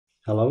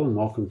Hello and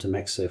welcome to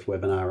MAXSURF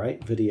Webinar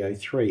 8, Video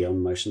 3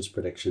 on Motions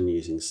Prediction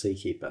using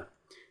Seakeeper.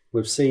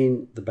 We've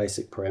seen the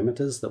basic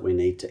parameters that we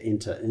need to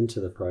enter into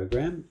the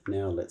program.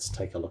 Now let's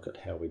take a look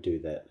at how we do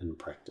that in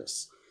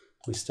practice.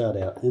 We start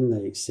out in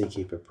the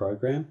Seakeeper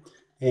program,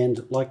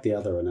 and like the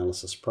other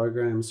analysis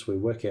programs, we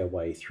work our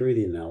way through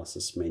the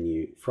analysis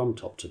menu from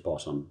top to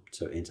bottom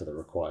to enter the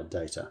required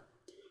data.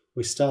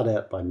 We start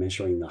out by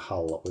measuring the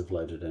hull that we've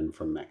loaded in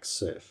from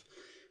MAXSURF.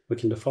 We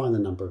can define the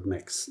number of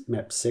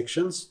map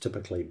sections,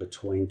 typically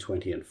between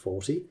 20 and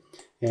 40,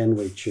 and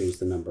we choose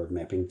the number of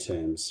mapping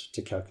terms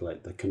to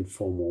calculate the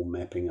conformal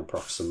mapping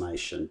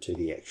approximation to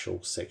the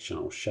actual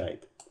sectional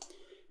shape.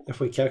 If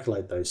we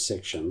calculate those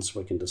sections,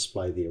 we can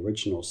display the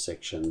original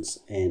sections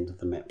and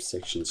the map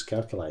sections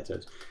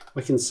calculated.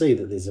 We can see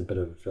that there's a bit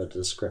of a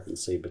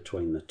discrepancy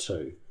between the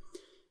two.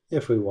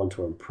 If we want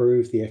to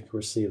improve the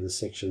accuracy of the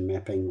section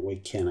mapping, we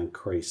can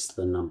increase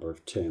the number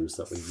of terms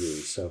that we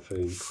use. So if we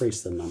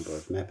increase the number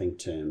of mapping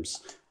terms,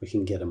 we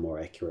can get a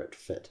more accurate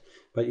fit.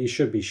 But you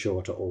should be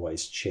sure to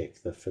always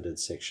check the fitted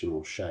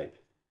sectional shape.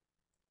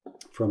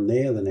 From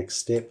there, the next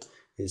step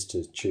is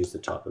to choose the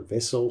type of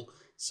vessel.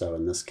 So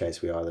in this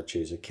case, we either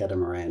choose a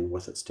catamaran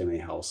with its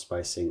demi-hull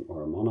spacing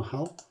or a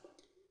monohull.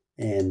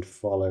 And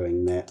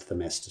following that, the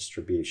mass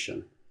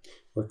distribution.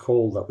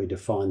 Recall that we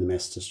define the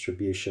mass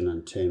distribution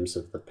in terms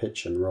of the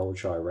pitch and roll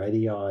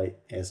radii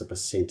as a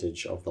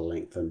percentage of the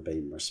length and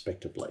beam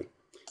respectively.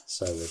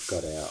 So we've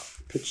got our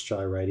pitch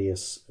gyre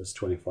radius as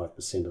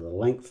 25% of the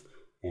length,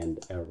 and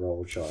our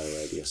roll gyre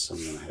radius,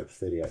 I'm going to have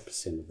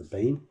 38% of the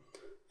beam.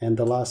 And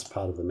the last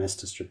part of the mass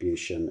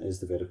distribution is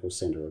the vertical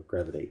centre of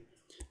gravity.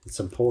 It's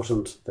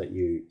important that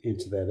you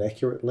enter that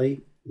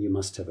accurately. You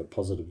must have a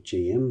positive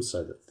GM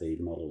so that the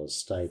model is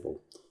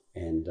stable.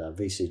 And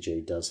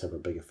VCG does have a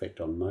big effect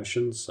on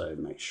motion, so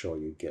make sure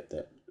you get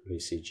that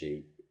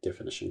VCG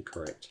definition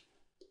correct.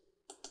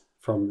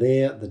 From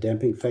there, the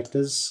damping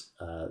factors,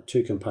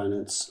 two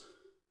components.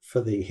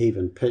 For the heave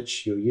and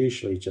pitch, you'll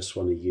usually just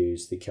want to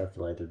use the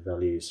calculated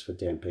values for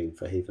damping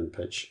for heave and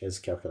pitch as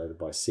calculated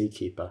by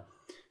Seakeeper.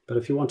 But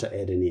if you want to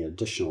add any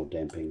additional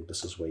damping,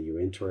 this is where you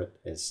enter it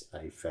as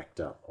a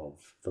factor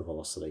of the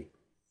velocity.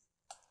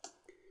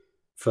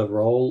 For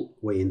roll,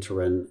 we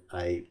enter in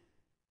a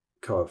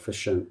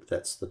coefficient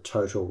that's the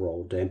total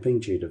roll damping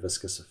due to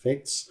viscous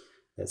effects.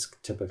 That's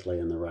typically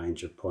in the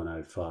range of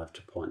 0.05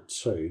 to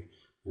 0.2,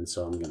 and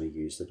so I'm going to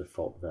use the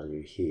default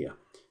value here.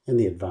 In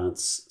the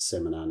advanced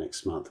seminar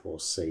next month, we'll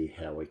see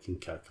how we can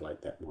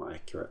calculate that more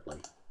accurately.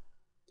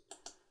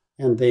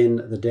 And then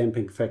the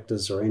damping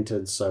factors are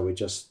entered, so we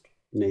just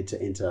need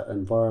to enter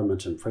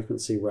environment and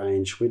frequency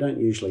range. We don't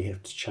usually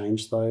have to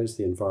change those.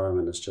 The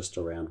environment is just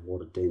around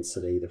water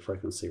density, the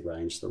frequency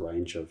range, the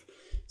range of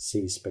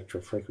sea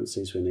spectral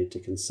frequencies we need to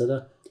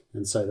consider.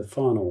 And so the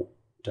final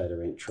data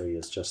entry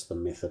is just the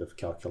method of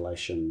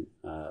calculation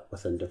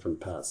within different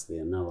parts of the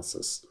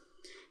analysis.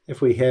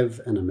 If we have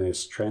an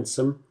immersed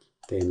transom,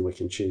 then we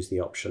can choose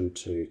the option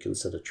to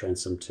consider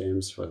transom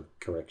terms for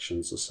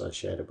corrections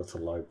associated with the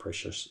low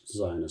pressure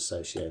zone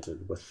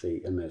associated with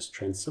the immersed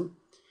transom.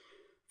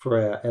 For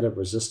our additive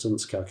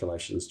resistance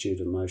calculations due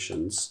to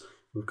motions,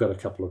 we've got a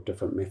couple of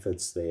different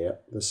methods there.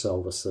 The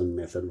Salverson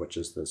method, which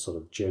is the sort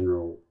of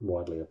general,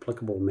 widely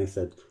applicable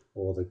method,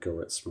 or the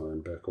Goritzmer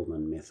and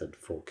Berkelman method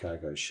for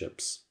cargo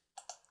ships.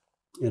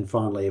 And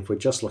finally, if we're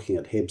just looking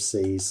at Heb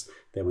seas,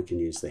 then we can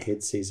use the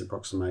head seas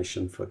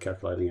approximation for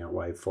calculating our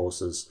wave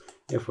forces.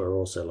 If we're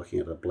also looking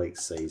at oblique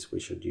seas, we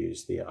should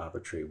use the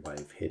arbitrary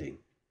wave heading.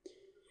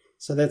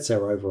 So that's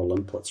our overall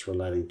inputs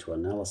relating to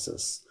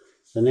analysis.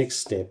 The next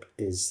step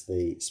is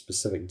the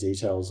specific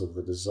details of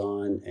the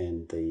design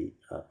and the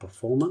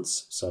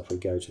performance. So if we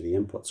go to the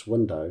inputs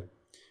window,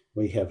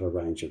 we have a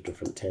range of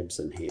different tabs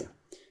in here.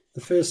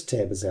 The first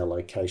tab is our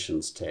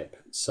locations tab.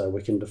 So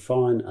we can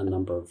define a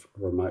number of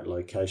remote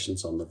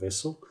locations on the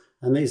vessel,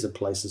 and these are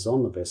places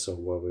on the vessel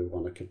where we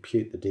want to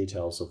compute the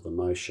details of the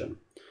motion.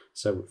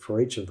 So for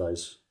each of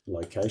those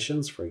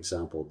locations, for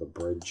example, the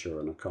bridge or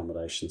an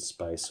accommodation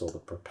space or the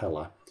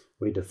propeller,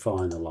 we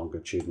define the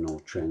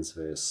longitudinal,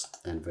 transverse,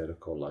 and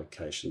vertical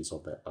locations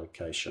of that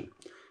location.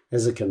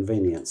 As a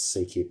convenience,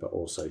 Seakeeper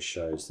also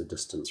shows the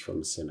distance from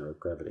the center of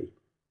gravity.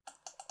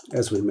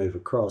 As we move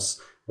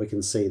across, we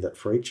can see that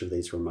for each of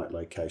these remote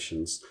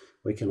locations,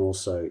 we can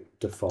also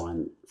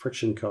define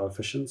friction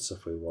coefficients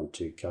if we want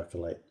to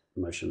calculate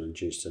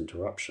motion-induced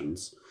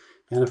interruptions.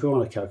 And if we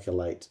want to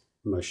calculate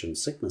motion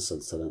sickness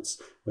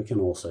incidence, we can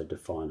also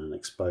define an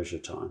exposure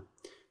time.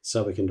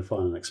 So we can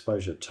define an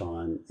exposure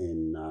time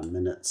in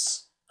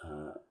minutes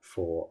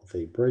for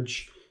the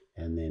bridge,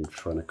 and then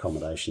for an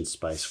accommodation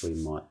space we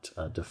might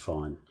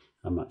define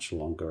a much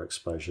longer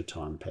exposure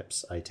time,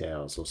 perhaps 8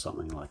 hours or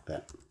something like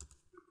that.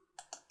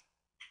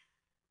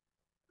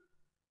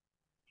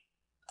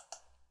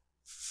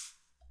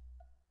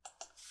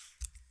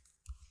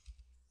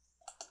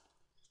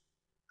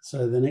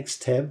 So the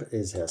next tab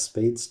is our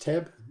speeds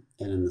tab,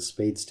 and in the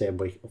speeds tab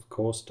we of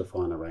course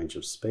define a range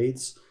of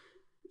speeds,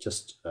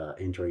 just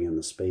entering in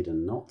the speed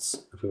in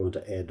knots. If we want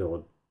to add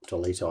or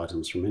delete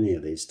items from any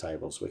of these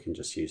tables, we can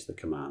just use the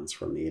commands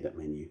from the Edit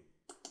menu.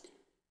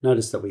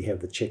 Notice that we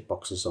have the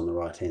checkboxes on the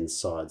right hand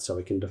side, so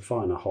we can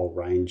define a whole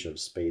range of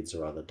speeds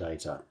or other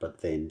data,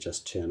 but then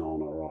just turn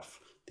on or off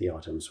the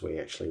items we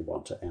actually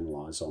want to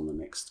analyze on the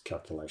next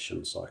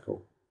calculation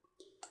cycle.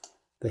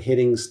 The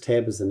headings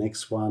tab is the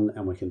next one,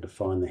 and we can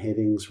define the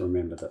headings.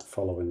 Remember that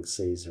following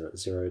C's are at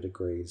 0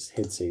 degrees,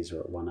 head C's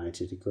are at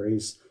 180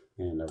 degrees,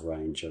 and a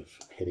range of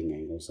heading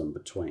angles in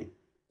between.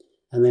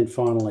 And then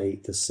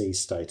finally, the C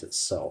state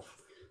itself.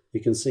 You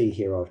can see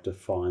here I've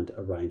defined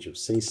a range of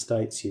C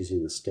states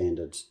using the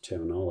standard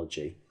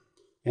terminology.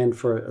 And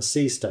for a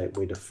C state,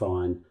 we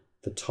define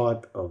the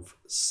type of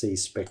C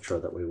spectra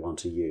that we want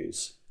to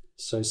use.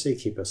 So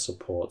Seakeeper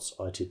supports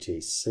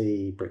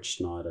ITT-C,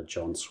 Bretschneider,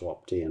 John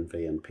Swap, DNV,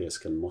 and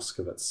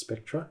Pearson-Moskowitz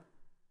spectra.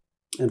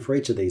 And for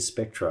each of these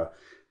spectra,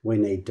 we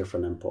need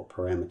different input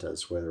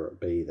parameters, whether it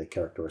be the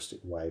characteristic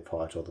wave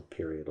height or the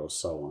period or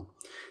so on.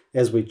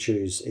 As we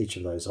choose each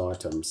of those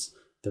items,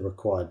 the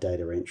required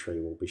data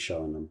entry will be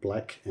shown in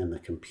black, and the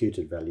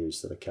computed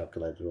values that are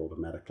calculated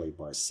automatically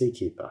by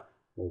Seakeeper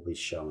will be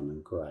shown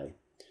in grey.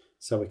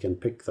 So we can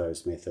pick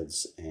those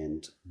methods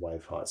and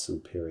wave heights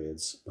and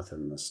periods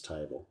within this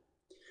table.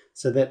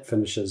 So that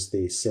finishes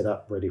the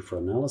setup ready for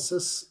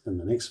analysis. In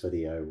the next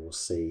video, we'll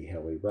see how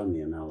we run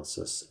the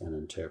analysis and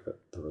interpret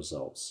the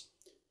results.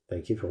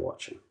 Thank you for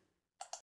watching.